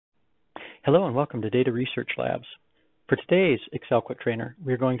Hello and welcome to Data Research Labs. For today's Excel Quick Trainer,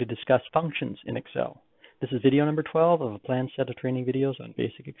 we are going to discuss functions in Excel. This is video number 12 of a planned set of training videos on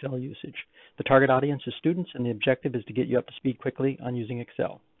basic Excel usage. The target audience is students, and the objective is to get you up to speed quickly on using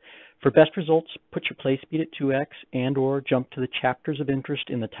Excel. For best results, put your play speed at 2x and/or jump to the chapters of interest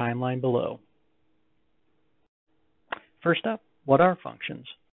in the timeline below. First up, what are functions?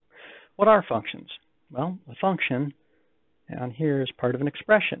 What are functions? Well, a function down here is part of an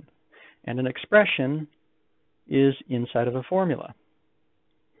expression. And an expression is inside of a formula.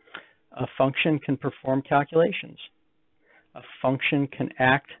 A function can perform calculations. A function can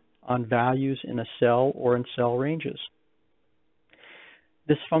act on values in a cell or in cell ranges.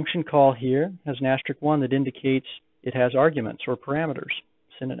 This function call here has an asterisk 1 that indicates it has arguments or parameters.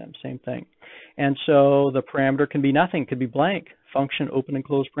 Synonym, same thing. And so the parameter can be nothing, could be blank. Function open and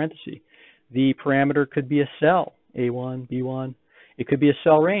close parenthesis. The parameter could be a cell, A1, B1. It could be a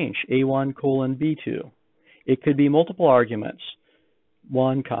cell range, A1 colon B2. It could be multiple arguments,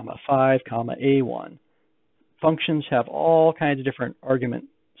 1, 5, A1. Functions have all kinds of different argument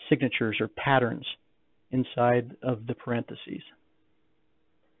signatures or patterns inside of the parentheses.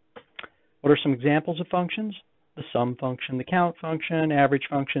 What are some examples of functions? The sum function, the count function, average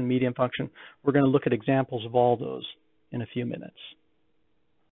function, median function. We're going to look at examples of all those in a few minutes.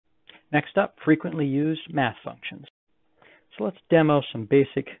 Next up, frequently used math functions. So let's demo some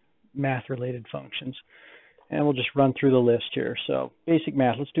basic math-related functions, and we'll just run through the list here. So basic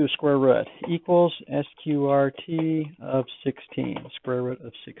math, let's do a square root. Equals SQRT of 16. Square root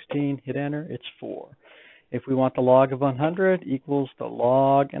of 16, hit enter, it's 4. If we want the log of 100, equals the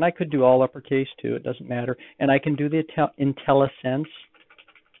log, and I could do all uppercase too, it doesn't matter. And I can do the IntelliSense,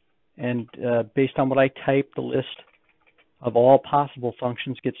 and based on what I type, the list of all possible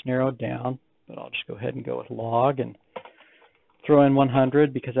functions gets narrowed down. But I'll just go ahead and go with log and throw in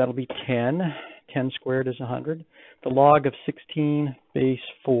 100 because that'll be 10. 10 squared is 100. The log of 16 base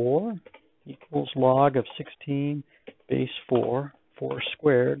 4 equals log of 16 base 4. 4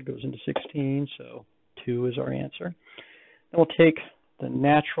 squared goes into 16, so 2 is our answer. Then we'll take the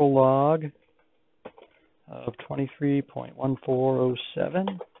natural log of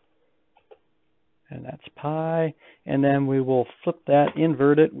 23.1407, and that's pi. And then we will flip that,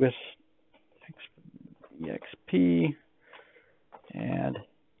 invert it with exp. And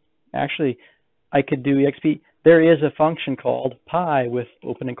actually, I could do exp. There is a function called pi with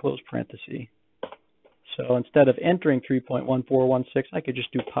open and close parenthesis. So instead of entering 3.1416, I could just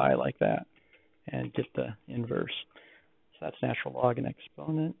do pi like that and get the inverse. So that's natural log and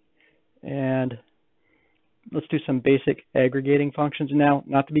exponent. And let's do some basic aggregating functions. Now,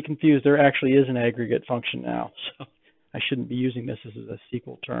 not to be confused, there actually is an aggregate function now. So I shouldn't be using this as a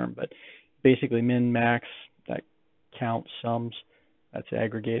SQL term, but basically min, max, that count, sums. That's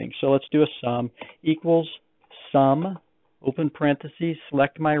aggregating. So let's do a sum equals sum, open parentheses,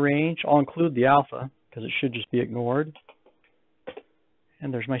 select my range. I'll include the alpha because it should just be ignored.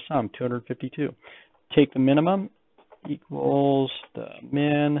 And there's my sum, 252. Take the minimum equals the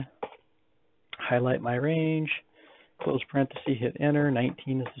min, highlight my range, close parenthesis, hit enter.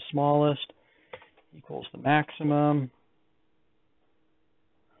 19 is the smallest, equals the maximum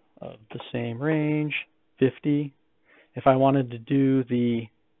of the same range, 50. If I wanted to do the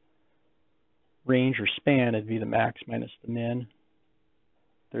range or span, it'd be the max minus the min.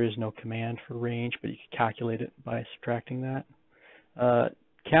 There is no command for range, but you can calculate it by subtracting that.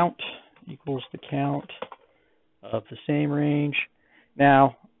 Count equals the count of the same range.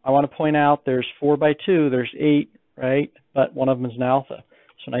 Now, I want to point out there's 4 by 2, there's 8, right? But one of them is an alpha.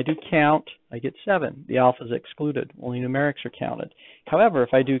 So when I do count, I get 7. The alpha is excluded. Only numerics are counted. However,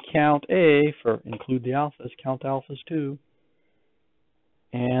 if I do count A for include the alphas, count alphas too,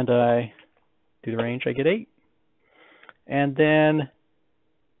 and I do the range, I get 8. And then,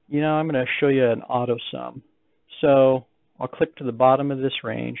 I'm going to show you an auto sum. So I'll click to the bottom of this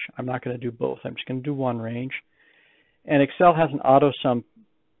range. I'm not going to do both. I'm just going to do one range. And Excel has an auto sum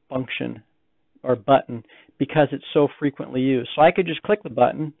function or button because it's so frequently used. So I could just click the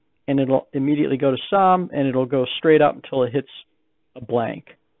button and it'll immediately go to sum and it'll go straight up until it hits a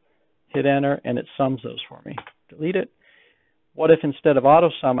blank. Hit enter and it sums those for me. Delete it. What if instead of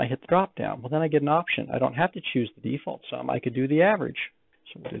auto sum I hit the drop down? Well, then I get an option. I don't have to choose the default sum. I could do the average.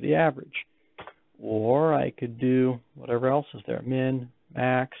 So we'll do the average. Or I could do whatever else is there. Min,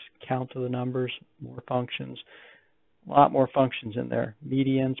 max, count of the numbers, more functions. A lot more functions in there.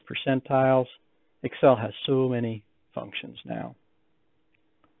 Medians, percentiles. Excel has so many functions now,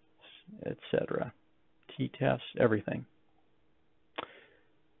 etc. T-tests, everything.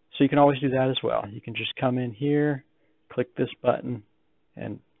 So you can always do that as well. You can just come in here, click this button,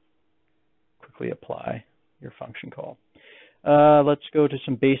 and automatically apply your function call. Let's go to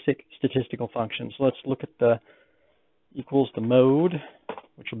some basic statistical functions. Let's look at the equals the mode,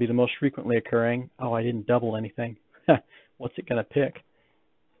 which will be the most frequently occurring. Oh, I didn't double anything. What's it going to pick?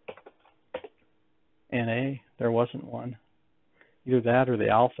 NA. There wasn't one. Either that or the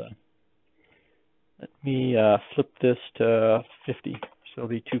alpha. Let me flip this to 50. So it'll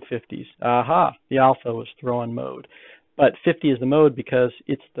be two 50s. Aha! The alpha was throwing mode. But 50 is the mode because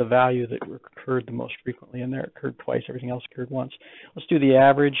it's the value that occurred the most frequently in there. It occurred twice. Everything else occurred once. Let's do the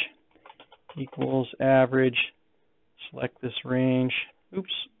average. Equals average. Select this range.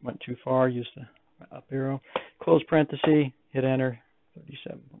 Oops, went too far. Use the up arrow. Close parenthesis. Hit enter.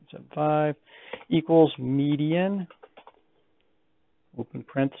 37.75 equals median. Open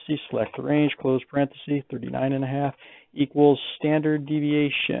parenthesis. Select the range. Close parenthesis. 39.5 equals standard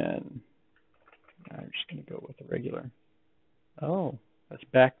deviation. I'm just going to go with the regular. Oh, that's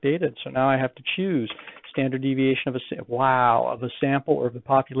backdated. So now I have to choose standard deviation of a sample or of the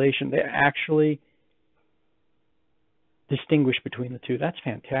population. They actually distinguish between the two. That's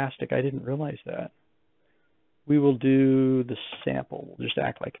fantastic. I didn't realize that. We will do the sample. We'll just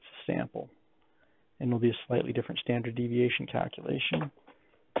act like it's a sample. And it'll be a slightly different standard deviation calculation.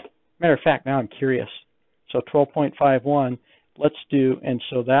 Matter of fact, now I'm curious. So 12.51. Let's do, and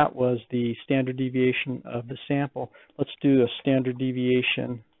so that was the standard deviation of the sample. Let's do a standard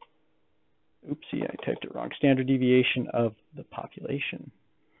deviation. Oopsie, I typed it wrong. Standard deviation of the population.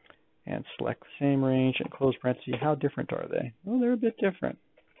 And select the same range and close parentheses. How different are they? Well, they're a bit different.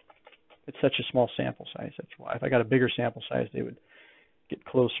 It's such a small sample size. That's why. If I got a bigger sample size, they would get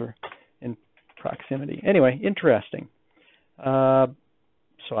closer in proximity. Anyway, interesting.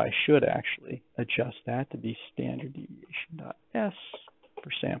 So I should actually adjust that to be standard deviation.s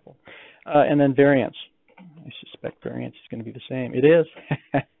for sample. And then variance. I suspect variance is going to be the same. It is.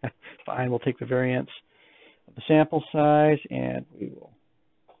 Fine, we'll take the variance of the sample size and we will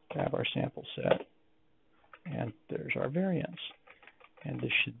grab our sample set. And there's our variance. And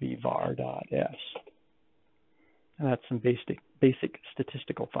this should be var.s. And that's some basic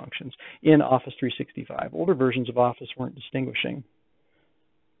statistical functions in Office 365. Older versions of Office weren't distinguishing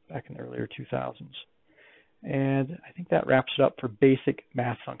back in the earlier 2000s. And I think that wraps it up for basic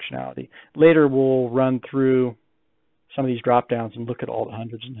math functionality. Later we'll run through some of these drop downs and look at all the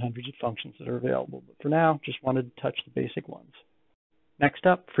hundreds and hundreds of functions that are available. But for now, just wanted to touch the basic ones. Next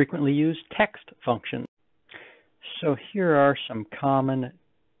up, frequently used text functions. So here are some common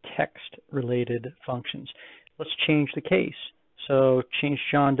text-related functions. Let's change the case. So change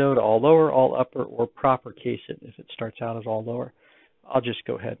John Doe to all lower, all upper, or proper case it if it starts out as all lower. I'll just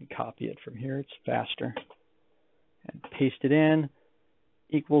go ahead and copy it from here. It's faster. And paste it in.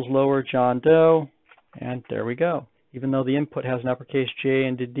 Equals lower John Doe. And there we go. Even though the input has an uppercase J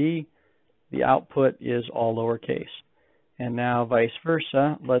and a D, the output is all lowercase. And now vice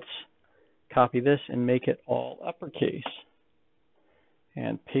versa. Let's copy this and make it all uppercase.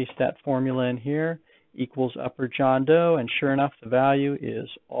 And paste that formula in here. Equals upper John Doe. And sure enough, the value is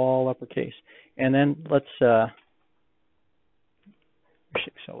all uppercase. And then let's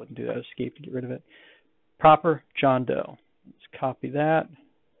Excel wouldn't do that. Escape to get rid of it. Proper John Doe. Let's copy that,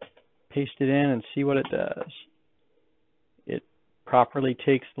 paste it in, and see what it does. It properly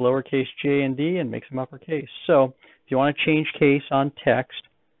takes the lowercase j and d and makes them uppercase. So if you want to change case on text,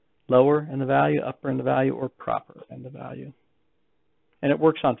 lower in the value, upper in the value, or proper in the value. And it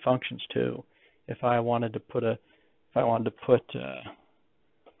works on functions too. If I wanted to put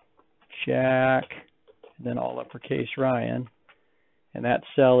Jack, and then all uppercase Ryan, and that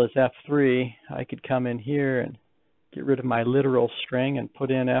cell is F3, I could come in here and get rid of my literal string and put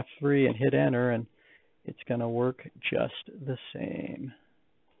in F3 and hit enter, and it's going to work just the same.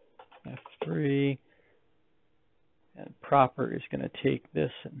 F3, and proper is going to take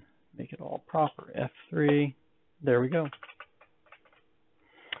this and make it all proper. F3, there we go.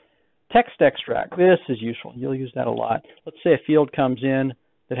 Text extract, this is useful. You'll use that a lot. Let's say a field comes in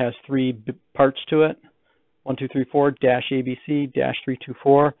that has three parts to it. 1, 2, 3, 4, dash ABC, dash 3, 2,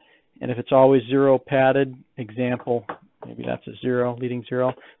 4. And if it's always 0 padded, example, maybe that's a 0, leading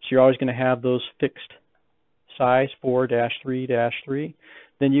 0. So you're always going to have those fixed size, 4, dash 3, dash 3.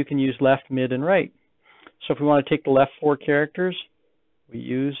 Then you can use left, mid, and right. So if we want to take the left 4 characters, we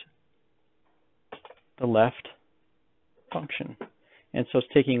use the left function. And so it's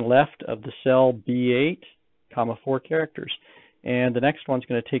taking left of the cell B8, comma 4 characters. And the next one's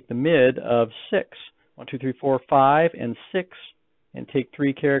going to take the mid of 6. 1, 2, 3, 4, 5, and 6, and take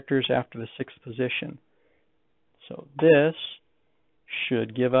 3 characters after the 6th position. So this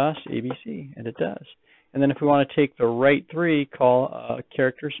should give us ABC, and it does. And then if we want to take the right 3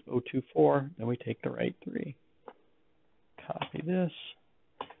 characters, 024, then we take the right 3. Copy this,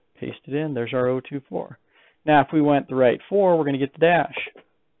 paste it in, there's our 024. Now if we went the right 4, we're going to get the dash,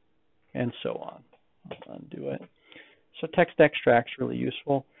 and so on. I'll undo it. So text extract's really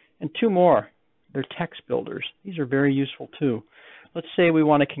useful. And 2 more, they're text builders. These are very useful too. Let's say we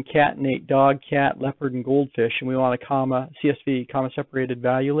want to concatenate dog, cat, leopard, and goldfish, and we want a CSV, comma separated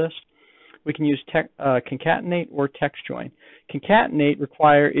value list. We can use concatenate or text join. Concatenate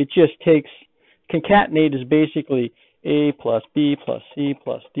concatenate is basically A plus B plus C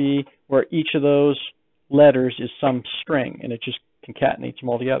plus D, where each of those letters is some string, and it just concatenates them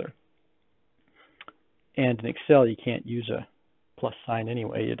all together. And in Excel, you can't use a plus sign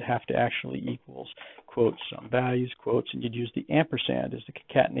anyway. You'd have to actually equals quotes, some values, quotes, and you'd use the ampersand as the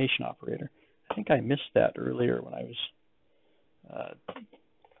concatenation operator. I think I missed that earlier when I was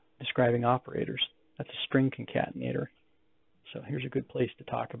describing operators. That's a string concatenator. So here's a good place to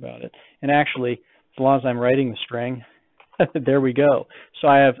talk about it. And actually, as long as I'm writing the string, there we go. So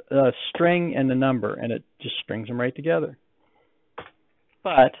I have a string and a number, and it just strings them right together.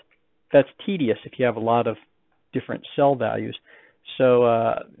 But that's tedious if you have a lot of different cell values. So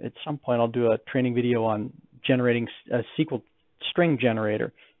at some point I'll do a training video on generating a SQL string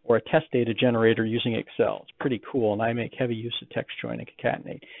generator or a test data generator using Excel. It's pretty cool, and I make heavy use of text join and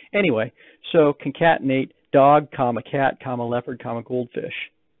concatenate. Anyway, so concatenate dog, comma, cat, comma, leopard, comma, goldfish.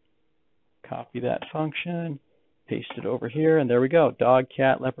 Copy that function, paste it over here, and there we go. Dog,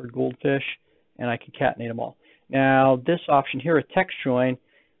 cat, leopard, goldfish, and I concatenate them all. Now this option here, a text join, a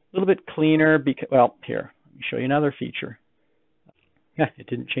little bit cleaner because, well, here, let me show you another feature. It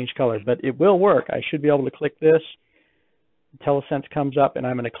didn't change color, but it will work. I should be able to click this. IntelliSense comes up, and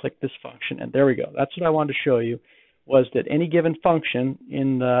I'm going to click this function, and there we go. That's what I wanted to show you, was that any given function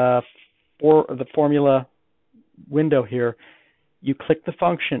in the formula window here, you click the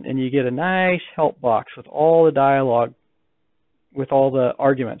function, and you get a nice help box with all the dialogue, with all the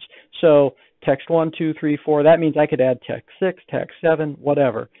arguments. So text 1, 2, 3, 4, that means I could add text 6, text 7,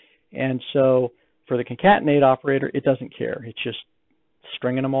 whatever. And so for the concatenate operator, it doesn't care. It's just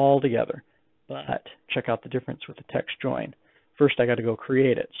stringing them all together. But check out the difference with the text join. First, I got to go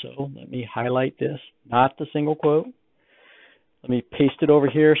create it. So let me highlight this, not the single quote. Let me paste it over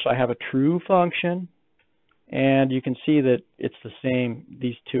here so I have a true function. And you can see that it's the same,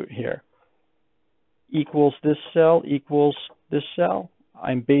 these two here. Equals this cell, equals this cell.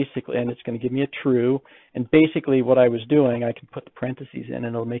 I'm basically, and it's going to give me a true. And basically what I was doing, I can put the parentheses in and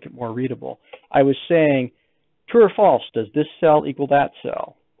it'll make it more readable. I was saying, true or false, does this cell equal that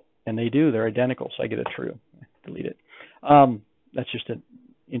cell? And they do, they're identical, so I get a true. Delete it. That's just an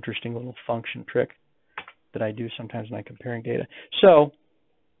interesting little function trick that I do sometimes when I'm comparing data. So,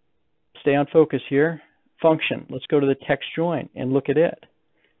 stay on focus here. Function, let's go to the text join and look at it.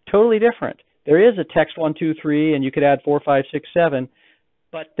 Totally different. There is a text 1, 2, 3, and you could add 4, 5, 6, 7,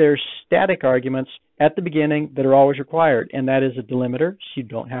 but there's static arguments at the beginning that are always required, and that is a delimiter, so you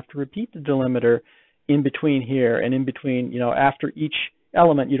don't have to repeat the delimiter in between here, and in between, after each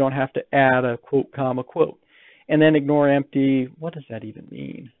element, you don't have to add a quote, comma, quote. And then ignore empty, what does that even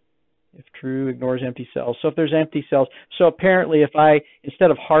mean? If true, ignores empty cells. So if there's empty cells, so apparently if I, instead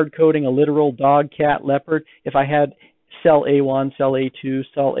of hard coding a literal dog, cat, leopard, if I had cell A1, cell A2,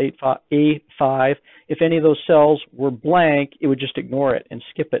 cell A5, if any of those cells were blank, it would just ignore it and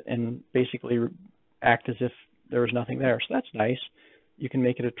skip it and basically act as if there was nothing there. So that's nice. You can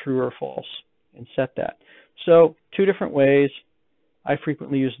make it a true or false and set that. So 2 different ways. I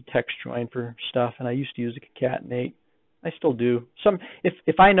frequently use the text join for stuff, and I used to use the concatenate. I still do.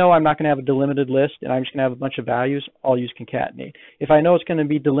 If I know I'm not going to have a delimited list and I'm just going to have a bunch of values, I'll use concatenate. If I know it's going to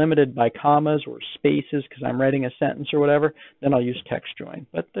be delimited by commas or spaces because I'm writing a sentence or whatever, then I'll use text join.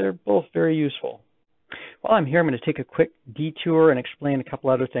 But they're both very useful. While I'm here, I'm going to take a quick detour and explain a couple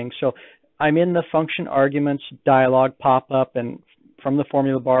other things. So I'm in the function arguments dialog pop-up and from the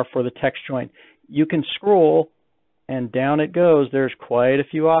formula bar for the text join. You can scroll and down it goes. There's quite a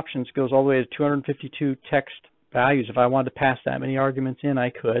few options. It goes all the way to 252 text values. If I wanted to pass that many arguments in, I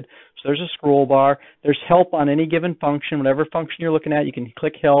could. So there's a scroll bar. There's help on any given function. Whatever function you're looking at, you can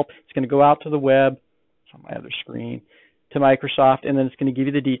click help. It's going to go out to the web, it's on my other screen, to Microsoft, and then it's going to give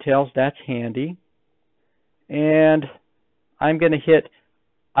you the details. That's handy. And I'm going to hit,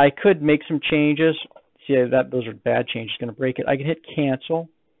 I could make some changes. See, those are bad changes. It's going to break it. I can hit cancel,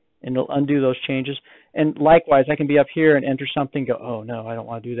 and it'll undo those changes. And likewise, I can be up here and enter something, go, oh no, I don't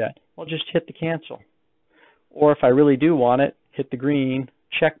want to do that. Well, just hit the cancel. Or if I really do want it, hit the green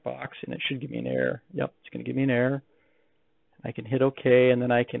checkbox, and it should give me an error. Yep, it's going to give me an error. I can hit OK, and then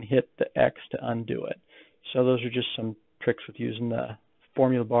I can hit the X to undo it. So those are just some tricks with using the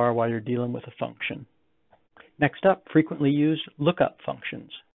formula bar while you're dealing with a function. Next up, frequently used lookup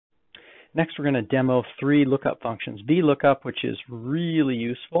functions. Next, we're going to demo 3 lookup functions. VLOOKUP, which is really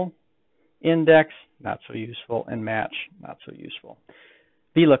useful. Index, not so useful. And match, not so useful.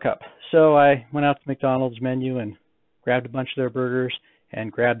 VLOOKUP. So I went out to McDonald's menu and grabbed a bunch of their burgers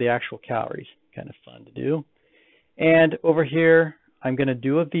and grabbed the actual calories. Kind of fun to do. And over here, I'm going to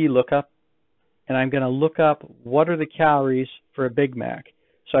do a VLOOKUP, and I'm going to look up what are the calories for a Big Mac.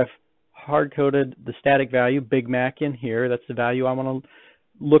 So I've hard-coded the static value, Big Mac, in here. That's the value I want to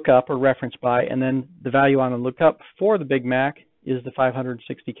look up or reference by, and then the value I want to look up for the Big Mac is the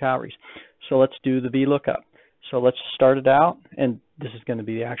 560 calories. So let's do the VLOOKUP. So let's start it out, and this is going to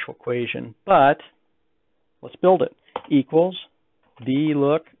be the actual equation, but let's build it. Equals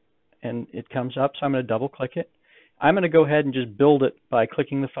VLOOK, and it comes up, so I'm going to double-click it. I'm going to go ahead and just build it by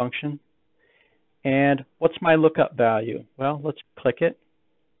clicking the function. And what's my lookup value? Well, let's click it.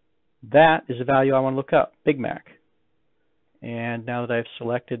 That is the value I want to look up, Big Mac. And now that I've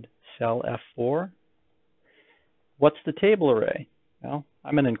selected cell F4, what's the table array? Well,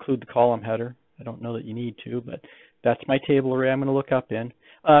 I'm going to include the column header. I don't know that you need to, but that's my table array I'm going to look up in.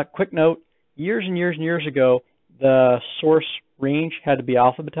 Quick note, years and years and years ago, the source range had to be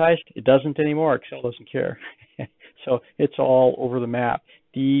alphabetized. It doesn't anymore. Excel doesn't care. So it's all over the map.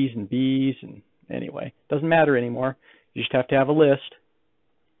 D's and B's, and anyway, doesn't matter anymore. You just have to have a list.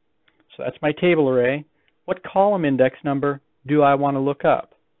 So that's my table array. What column index number do I want to look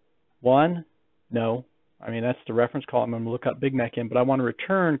up? 1? No. I mean, that's the reference column I'm going to look up Big Mac in, but I want to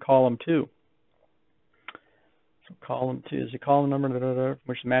return column 2. So column 2 is the column number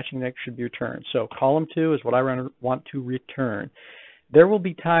which the matching index should be returned. So column 2 is what I want to return. There will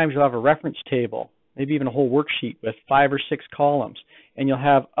be times you'll have a reference table, maybe even a whole worksheet with 5 or 6 columns, and you'll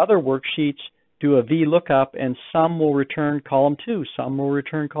have other worksheets do a VLOOKUP, and some will return column 2, some will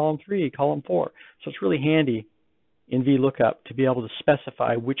return column 3, column 4. So it's really handy in VLOOKUP to be able to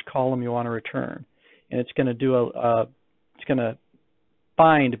specify which column you want to return, and it's going to do it's going to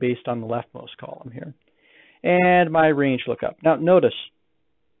find based on the leftmost column here. And my range lookup. Now notice,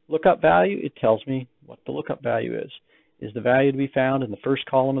 lookup value, it tells me what the lookup value is the value to be found in the first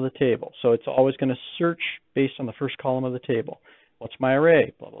column of the table. So it's always going to search based on the first column of the table. What's my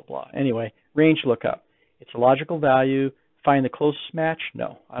array? Blah, blah, blah. Anyway, range lookup. It's a logical value. Find the closest match?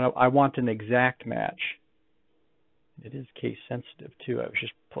 No. I want an exact match. It is case sensitive too.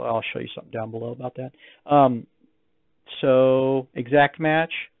 I'll show you something down below about that. So exact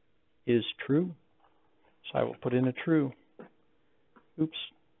match is true. So I will put in a true. Oops.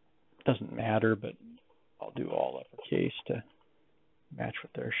 Doesn't matter, but I'll do all uppercase to match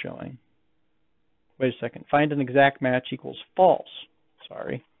what they're showing. Wait a second. Find an exact match equals false.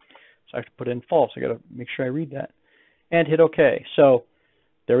 Sorry. So I have to put in false. I got to make sure I read that. And hit OK. So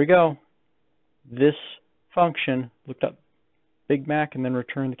there we go. This function looked up Big Mac and then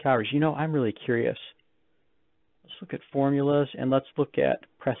returned the calories. You know, I'm really curious. Let's look at formulas and let's look at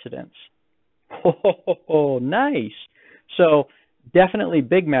precedence. Oh, nice. So definitely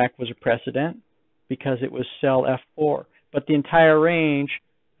Big Mac was a precedent because it was cell F4. But the entire range,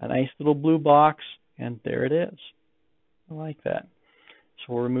 a nice little blue box, and there it is. I like that.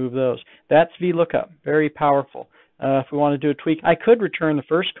 So we'll remove those. That's VLOOKUP. Very powerful. If we want to do a tweak, I could return the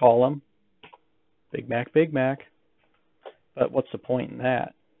first column, Big Mac, Big Mac. But what's the point in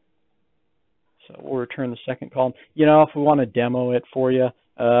that? So we'll return the second column. You know, if we want to demo it for you,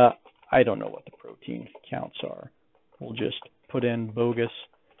 I don't know what the protein counts are. We'll just put in bogus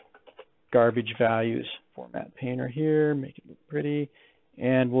garbage values. Format painter here, make it look pretty,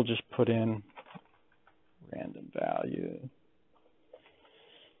 and we'll just put in random value.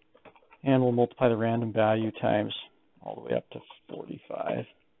 And we'll multiply the random value times all the way up to 45.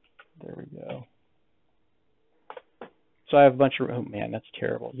 There we go. So I have a bunch of, oh man, that's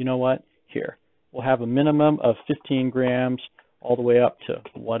terrible. You know what? Here, we'll have a minimum of 15 grams all the way up to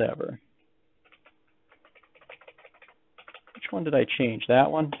whatever. Which one did I change?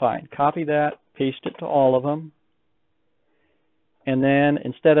 That one? Fine. Copy that, paste it to all of them. And then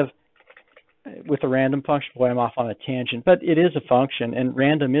instead of with a random function, boy, I'm off on a tangent, but it is a function, and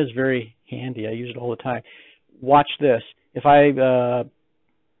random is very handy. I use it all the time. Watch this. If I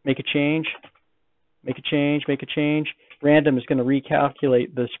make a change, random is going to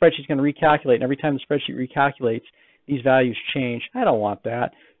recalculate. The spreadsheet's going to recalculate, and every time the spreadsheet recalculates, these values change. I don't want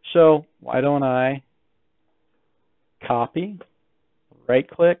that. So why don't I copy,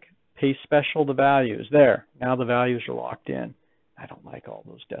 right-click, paste special the values. There. Now the values are locked in. I don't like all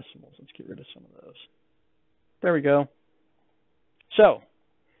those decimals. Let's get rid of some of those. There we go. So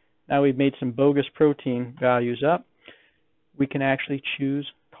now we've made some bogus protein values up. We can actually choose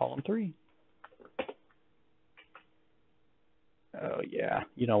column 3. Oh yeah,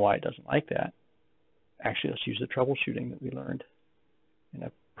 you know why it doesn't like that. Actually, let's use the troubleshooting that we learned in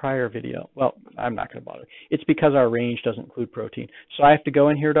a prior video. Well, I'm not going to bother. It's because our range doesn't include protein. So I have to go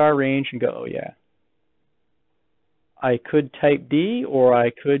in here to our range and go, oh yeah. I could type D, or I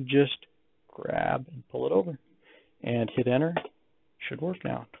could just grab and pull it over and hit enter. Should work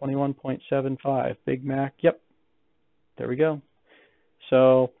now. 21.75 Big Mac. Yep. There we go.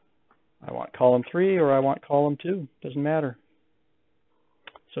 So I want column 3 or I want column 2. Doesn't matter.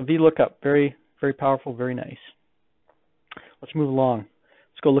 So VLOOKUP, very, very powerful, very nice. Let's move along.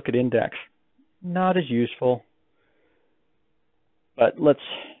 Let's go look at index. Not as useful, but let's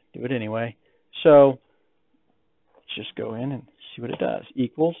do it anyway. So let's just go in and see what it does.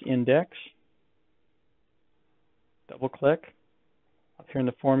 Equals index. Double click up here in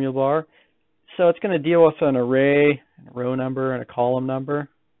the formula bar. So it's going to deal with an array, a row number, and a column number,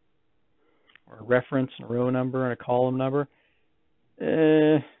 or a reference, and a row number, and a column number.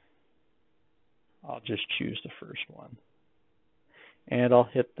 I'll just choose the first one. And I'll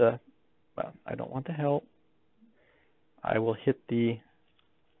hit the, well, I don't want the help. I will hit the,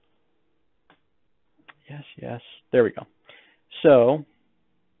 yes, there we go. So,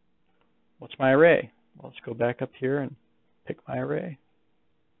 what's my array? Well, let's go back up here and pick my array.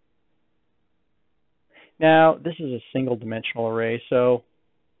 Now, this is a single dimensional array, so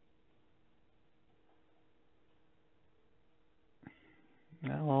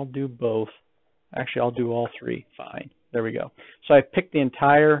now I'll do both. Actually, I'll do all 3. Fine. There we go. So I picked the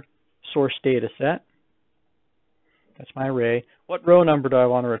entire source data set. That's my array. What row number do I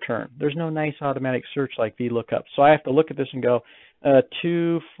want to return? There's no nice automatic search like VLOOKUP. So I have to look at this and go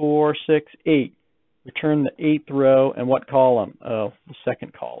 2, 4, 6, 8. Return the 8th row, and what column? Oh, the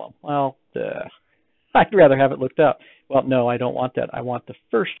 2nd column. Well, I'd rather have it looked up. Well, no, I don't want that. I want the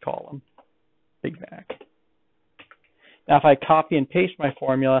 1st column, Big Mac. Now, if I copy and paste my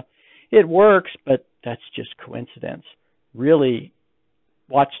formula, it works, but that's just coincidence. Really,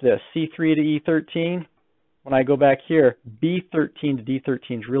 watch this. C3 to E13. When I go back here, B13 to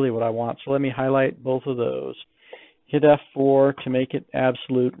D13 is really what I want. So let me highlight both of those. Hit F4 to make it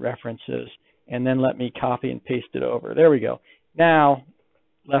absolute references. And then let me copy and paste it over. There we go. Now,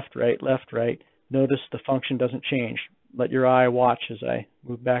 left, right. Notice the function doesn't change. Let your eye watch as I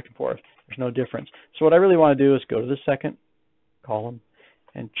move back and forth. There's no difference. So what I really want to do is go to the 2nd column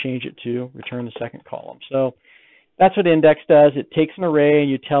and change it to return the 2nd column. So that's what index does. It takes an array and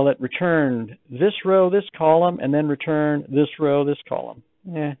you tell it return this row, this column, and then return this row, this column.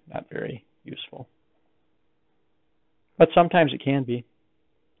 Not very useful. But sometimes it can be.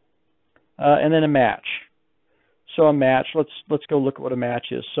 And then a match. So a match, let's go look at what a match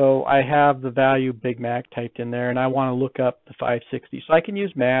is. So I have the value Big Mac typed in there, and I want to look up the 560. So I can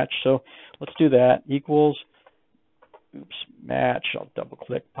use match. So let's do that. Equals, match. I'll double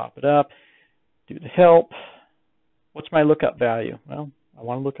click, pop it up. Do the help. What's my lookup value? Well, I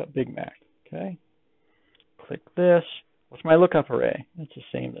want to look up Big Mac. Okay. Click this. What's my lookup array? It's the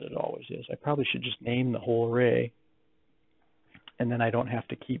same that it always is. I probably should just name the whole array, and then I don't have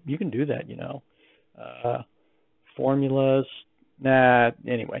to keep. You can do that, you know. Formulas.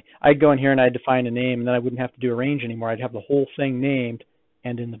 Anyway, I'd go in here and I'd define a name, and then I wouldn't have to do a range anymore. I'd have the whole thing named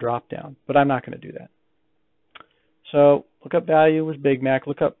and in the drop down, but I'm not going to do that. So lookup value was Big Mac.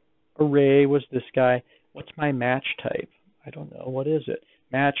 Lookup array was this guy. What's my match type? I don't know. What is it?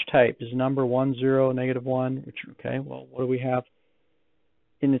 Match type is number 1, 0, -1. Which, okay, well, what do we have?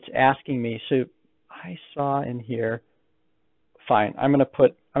 And it's asking me. So I saw in here. Fine. I'm going to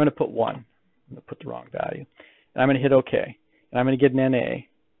put 1. I'm going to put the wrong value. And I'm going to hit OK. And I'm going to get an NA.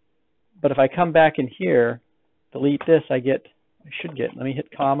 But if I come back in here, delete this, I should get, let me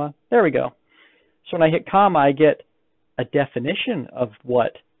hit comma. There we go. So when I hit comma, I get a definition of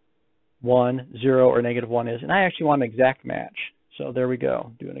what 1, 0, or -1 is. And I actually want an exact match. So there we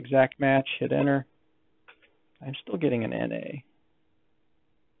go. Do an exact match, hit enter. I'm still getting an NA.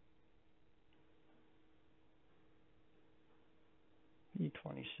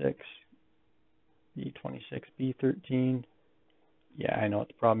 B26, B26, B13. Yeah, I know what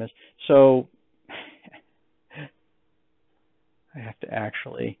the problem is. So I have to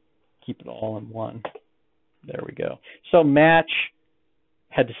actually keep it all in one. There we go. So match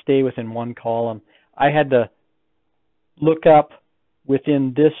had to stay within one column. I had to look up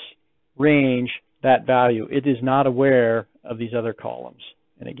within this range that value. It is not aware of these other columns,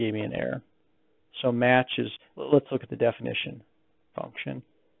 and it gave me an error. So match is, let's look at the definition function.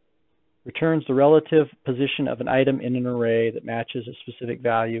 returns the relative position of an item in an array that matches a specific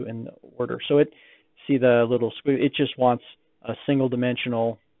value in the order. So it, see the little squiggle, it just wants a single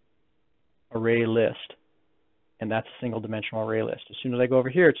dimensional array list. And that's a single dimensional array list. As soon as I go over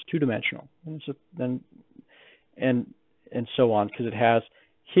here, it's two dimensional. And so then, and so on, because it has,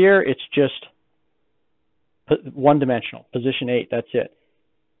 here it's just one dimensional, position 8, that's it.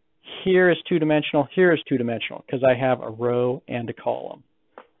 Here is two dimensional, here is two dimensional, because I have a row and a column.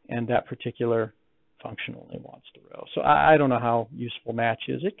 And that particular function only wants the row. So I don't know how useful match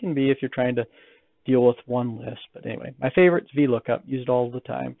is. It can be if you're trying to deal with one list. But anyway, my favorite is VLOOKUP. Use it all the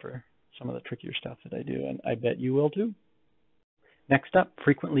time for some of the trickier stuff that I do, and I bet you will too. Next up,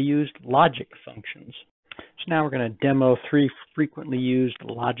 frequently used logic functions. So now we're going to demo 3 frequently used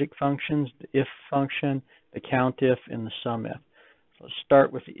logic functions: the if function, the COUNTIF, and the SUMIF. So let's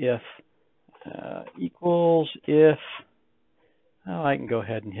start with the if. Equals if. Oh, I can go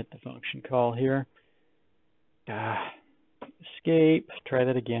ahead and hit the function call here. Escape, try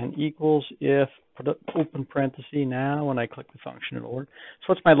that again. Equals if, put an open parenthesis. Now when I click the function, it'll work. So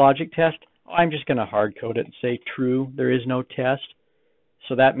what's my logic test? I'm just going to hard code it and say true. There is no test.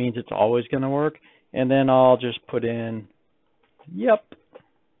 So that means it's always going to work. And then I'll just put in yep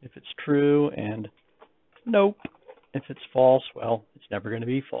if it's true, and nope if it's false. Well, it's never going to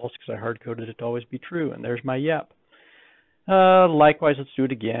be false because I hard coded it to always be true. And there's my yep. Likewise, let's do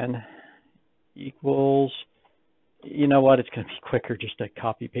it again. Equals, you know what, it's going to be quicker just to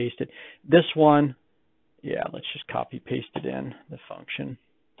copy paste it. This one, yeah, let's just copy paste it in the function.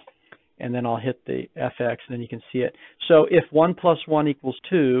 And then I'll hit the FX, and then you can see it. So if 1 plus 1 equals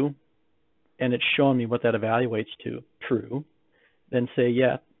 2, and it's showing me what that evaluates to, true, then say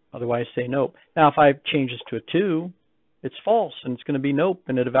yeah, otherwise say nope. Now if I change this to a 2, it's false, and it's going to be nope,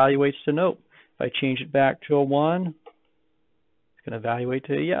 and it evaluates to nope. If I change it back to a 1, it's going to evaluate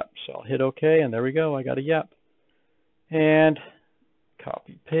to a yep. So I'll hit OK, and there we go. I got a yep. And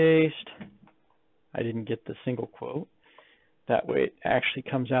copy paste. I didn't get the single quote. That way it actually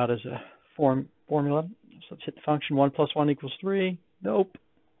comes out as a formula. So let's hit the function 1 plus 1 equals 3. Nope.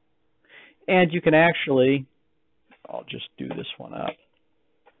 And you can actually, I'll just do this one up.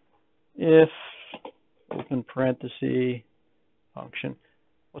 If, open parenthesis, function.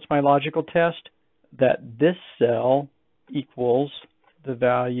 What's my logical test? That this cell equals the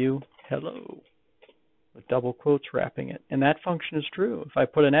value hello, with double quotes wrapping it. And that function is true. If I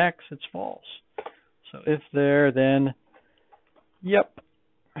put an X, it's false. So if there, then yep.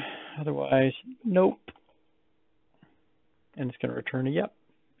 Otherwise, nope. And it's going to return a yep,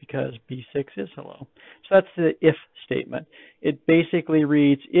 because B6 is hello. So that's the if statement. It basically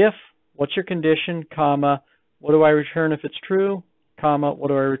reads if, what's your condition, comma, what do I return if it's true, comma, what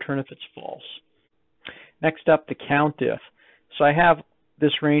do I return if it's false. Next up, the COUNTIF. So I have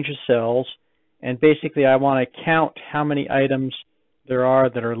this range of cells, and basically I want to count how many items there are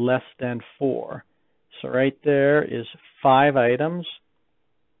that are less than 4. So right there is 5 items,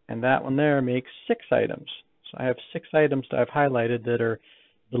 and that one there makes 6 items. So I have 6 items that I've highlighted that are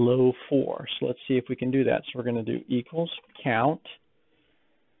below 4. So let's see if we can do that. So we're going to do equals count,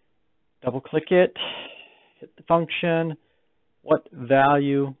 double click it, hit the function, what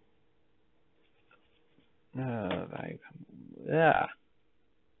value, yeah,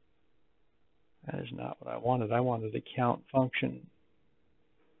 that is not what I wanted. I wanted a count function.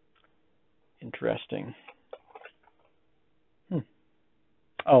 Interesting.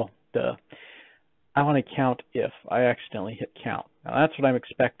 Oh, duh. I want to count if. I accidentally hit count. Now that's what I'm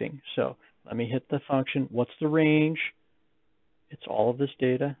expecting. So let me hit the function. What's the range? It's all of this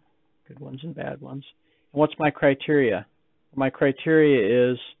data, good ones and bad ones. And what's my criteria? My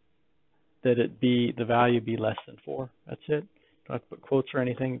criteria is that it be, the value be less than 4. That's it. Don't have to put quotes or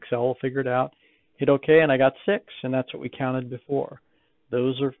anything. Excel will figure it out. Hit OK, and I got 6, and that's what we counted before.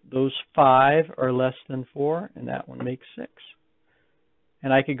 Those 5 are less than 4, and that one makes 6.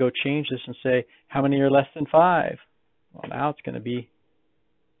 And I could go change this and say, how many are less than 5? Well, now it's going to be,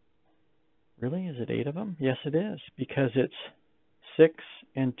 really, is it 8 of them? Yes, it is, because it's 6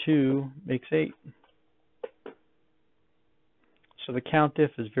 and 2 makes 8. So the COUNTIF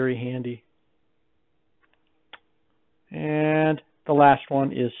is very handy. And the last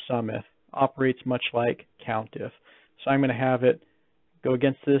one is SUMIF. Operates much like COUNTIF. So I'm going to have it go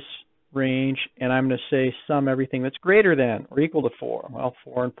against this range, and I'm going to say sum everything that's greater than or equal to 4. Well,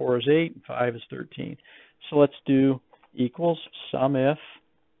 4 and 4 is 8, and 5 is 13. So let's do equals SUMIF,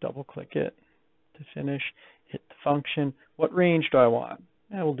 double click it to finish, hit the function. What range do I want?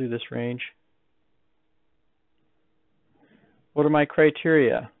 We'll do this range. What are my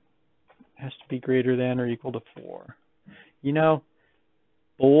criteria? It has to be greater than or equal to 4. You know,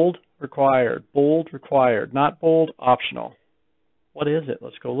 Bold required, not bold optional. What is it?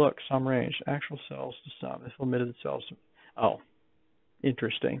 Let's go look. Sum range, actual cells to sum, if omitted cells. Oh,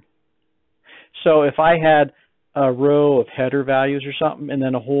 interesting. So if I had a row of header values or something and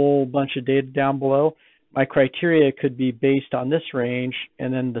then a whole bunch of data down below, my criteria could be based on this range,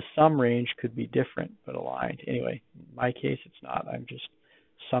 and then the sum range could be different but aligned. Anyway, in my case, it's not. I'm just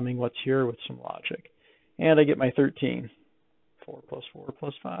summing what's here with some logic. And I get my 13. 4 plus 4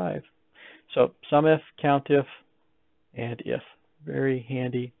 plus 5. So SUMIF, COUNTIF, and IF. Very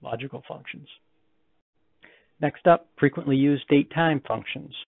handy logical functions. Next up, frequently used DateTime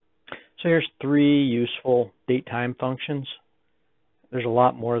functions. So here's 3 useful DateTime functions. There's a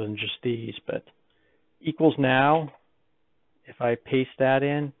lot more than just these, but equals now, if I paste that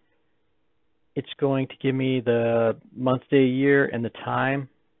in, it's going to give me the month, day, year, and the time,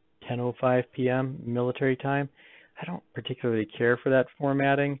 10:05 p.m. military time. I don't particularly care for that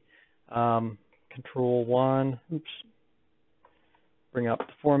formatting. Control 1, bring up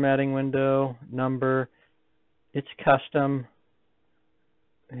the formatting window, number, it's custom.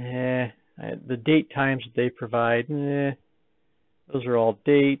 The date times that they provide, those are all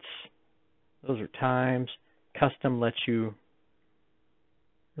dates, those are times. Custom lets you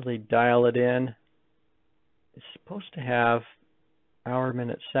really dial it in. It's supposed to have hour,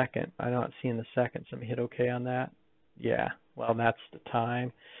 minute, second. I'm not seeing the seconds. Let me hit OK on that. Yeah, well, that's the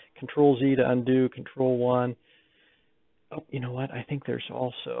time. Control Z to undo, Control 1. Oh, you know what? I think there's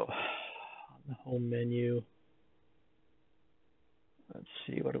also on the home menu. Let's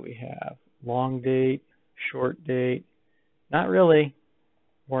see, what do we have? Long date, short date. Not really.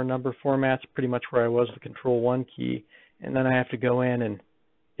 More number formats, pretty much where I was with the Control 1 key. And then I have to go in and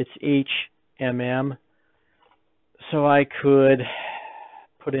it's HMM. So I could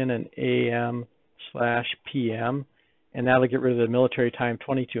put in an AM/PM, and that'll get rid of the military time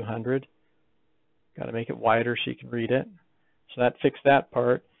 2200. Got to make it wider so you can read it. So that fixed that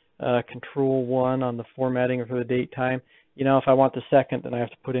part. Control 1 on the formatting for the date time. You know, if I want the second, then I have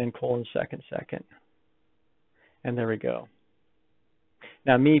to put in :second. And there we go.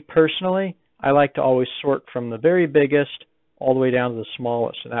 Now, me personally, I like to always sort from the very biggest all the way down to the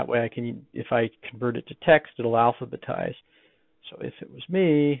smallest. And that way I can, if I convert it to text, it'll alphabetize. So if it was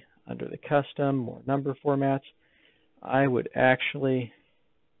me, under the custom, more number formats, I would actually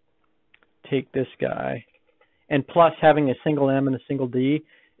take this guy. And plus, having a single M and a single D,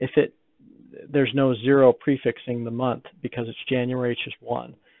 there's no 0 prefixing the month because it's January, it's just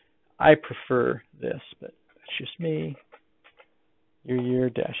 1. I prefer this, but that's just me. Year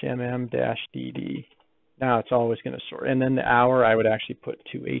 -MM-DD. Now it's always going to sort. And then the hour, I would actually put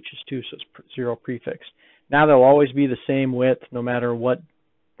 2 H's too, so it's 0 prefix. Now they'll always be the same width no matter what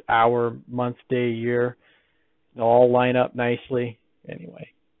hour, month, day, year. They'll all line up nicely.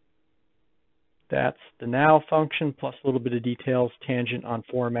 Anyway, that's the now function plus a little bit of details, tangent on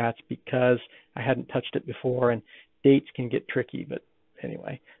formats because I hadn't touched it before and dates can get tricky, but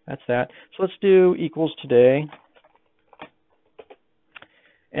anyway, that's that. So let's do equals today.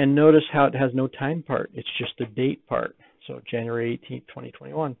 And notice how it has no time part. It's just the date part. So January 18th,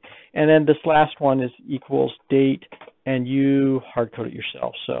 2021. And then this last one is equals date, and you hard code it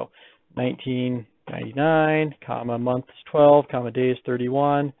yourself. So 1999, comma, month is 12, comma, day is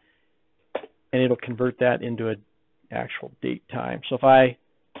 31. And it'll convert that into an actual date time. So if I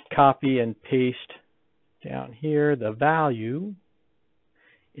copy and paste down here the value,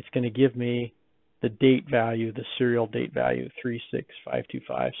 it's going to give me the date value, the serial date value,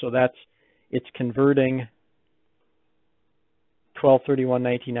 36525. So it's converting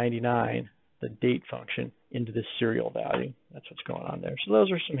 12/31/1999, the date function, into this serial value. That's what's going on there. So those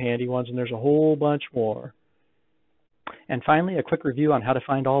are some handy ones, and there's a whole bunch more. And finally, a quick review on how to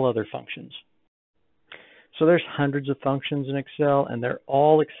find all other functions. So there's hundreds of functions in Excel, and they're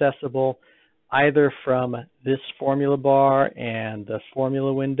all accessible either from this formula bar and the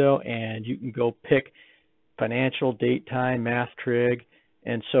formula window, and you can go pick financial, date, time, math, trig.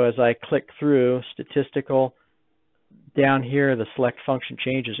 And so as I click through statistical, down here the select function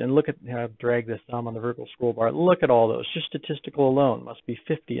changes. And look at, I've dragged this thumb on the vertical scroll bar. Look at all those. Just statistical alone must be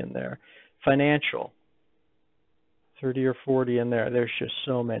 50 in there. Financial, 30 or 40 in there. There's just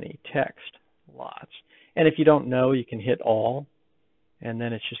so many. Text, lots. And if you don't know, you can hit all. And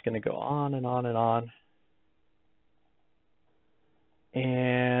then it's just going to go on and on and on.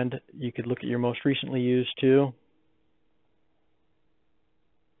 And you could look at your most recently used too.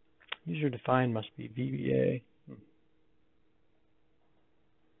 User defined must be VBA.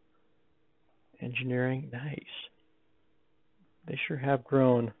 Engineering, nice. They sure have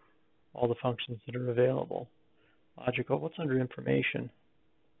grown all the functions that are available. Logical, what's under information?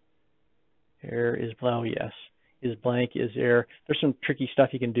 Error is blank. Yes. Is blank is error. There's some tricky stuff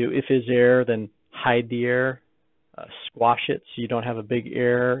you can do. If is error, then hide the error. Squash it so you don't have a big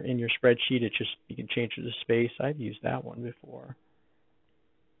error in your spreadsheet. It's just, you can change it to space. I've used that one before.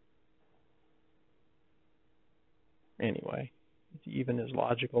 Anyway, even is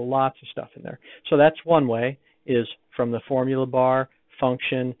logical. Lots of stuff in there. So that's one way, is from the formula bar,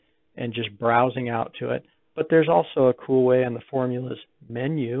 function, and just browsing out to it. But there's also a cool way on the formulas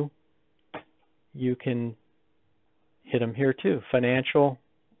menu. You can hit them here too. Financial,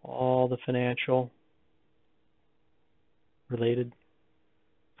 all the financial related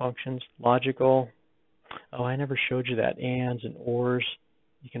functions. Logical. Oh, I never showed you that. Ands and ors.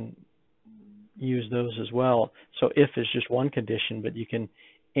 You can use those as well. So if is just one condition, but you can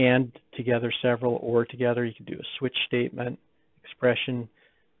and together several, or together. You can do a switch statement, expression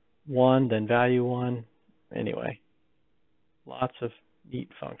 1, then value 1. Anyway, lots of neat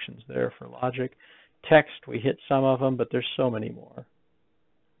functions there for logic. Text, we hit some of them, but there's so many more.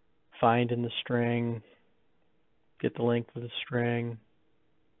 Find in the string, get the length of the string,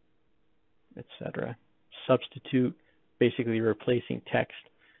 etc. Substitute, basically replacing text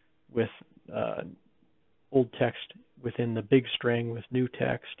with old text within the big string with new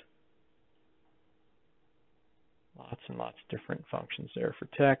text. Lots and lots of different functions there for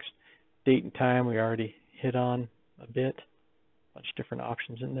text. Date and time we already hit on a bit. A bunch of different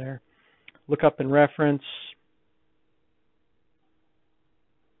options in there. Lookup and reference.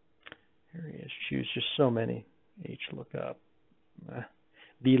 Here he is. Choose just so many. H lookup.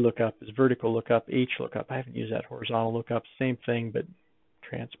 V lookup is vertical lookup. H lookup. I haven't used that. Horizontal lookup. Same thing, but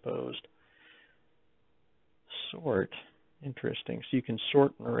transposed. Sort. Interesting. So you can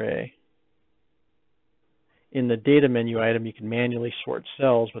sort an array. In the data menu item, you can manually sort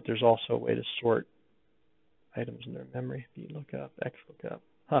cells, but there's also a way to sort items in their memory. V lookup, X lookup.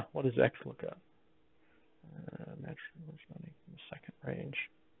 Huh, what is X lookup? Second range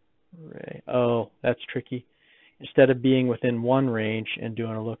array. Oh, that's tricky. Instead of being within one range and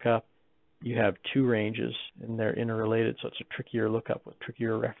doing a lookup, you have two ranges and they're interrelated, so it's a trickier lookup with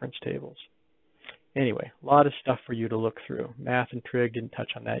trickier reference tables. Anyway, a lot of stuff for you to look through. Math and trig, didn't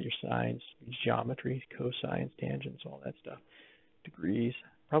touch on that. Your sines, geometry, cosines, tangents, all that stuff. Degrees,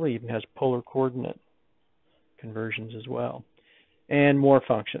 probably even has polar coordinate conversions as well. And more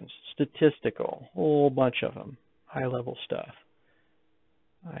functions. Statistical, whole bunch of them. High-level stuff.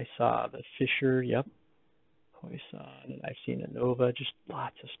 I saw the Fisher, yep. Poisson, and I've seen ANOVA, just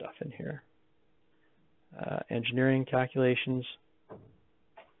lots of stuff in here. Engineering calculations.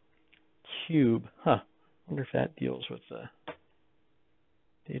 Cube, huh. Wonder if that deals with the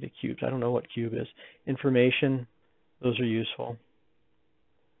data cubes. I don't know what cube is. Information, those are useful.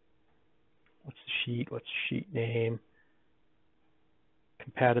 What's the sheet? What's the sheet name?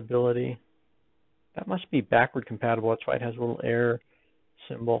 Compatibility. That must be backward compatible. That's why it has a little error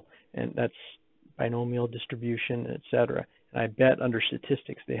symbol. And that's binomial distribution, etc. And I bet under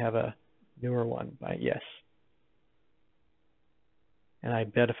statistics they have a newer one by yes. And I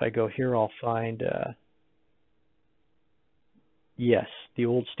bet if I go here, I'll find, yes, the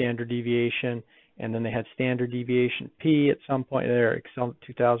old standard deviation. And then they had standard deviation P at some point there, Excel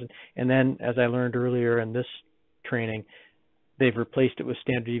 2000. And then, as I learned earlier in this training, they've replaced it with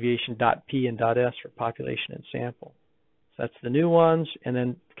standard deviation .P and .S for population and sample. So that's the new ones. And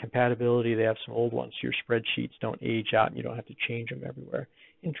then compatibility, they have some old ones. So your spreadsheets don't age out and you don't have to change them everywhere.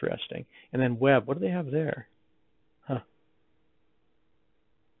 Interesting. And then web, what do they have there? Huh.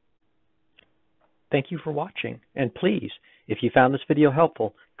 Thank you for watching. And please, if you found this video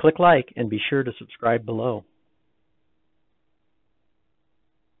helpful, click like and be sure to subscribe below.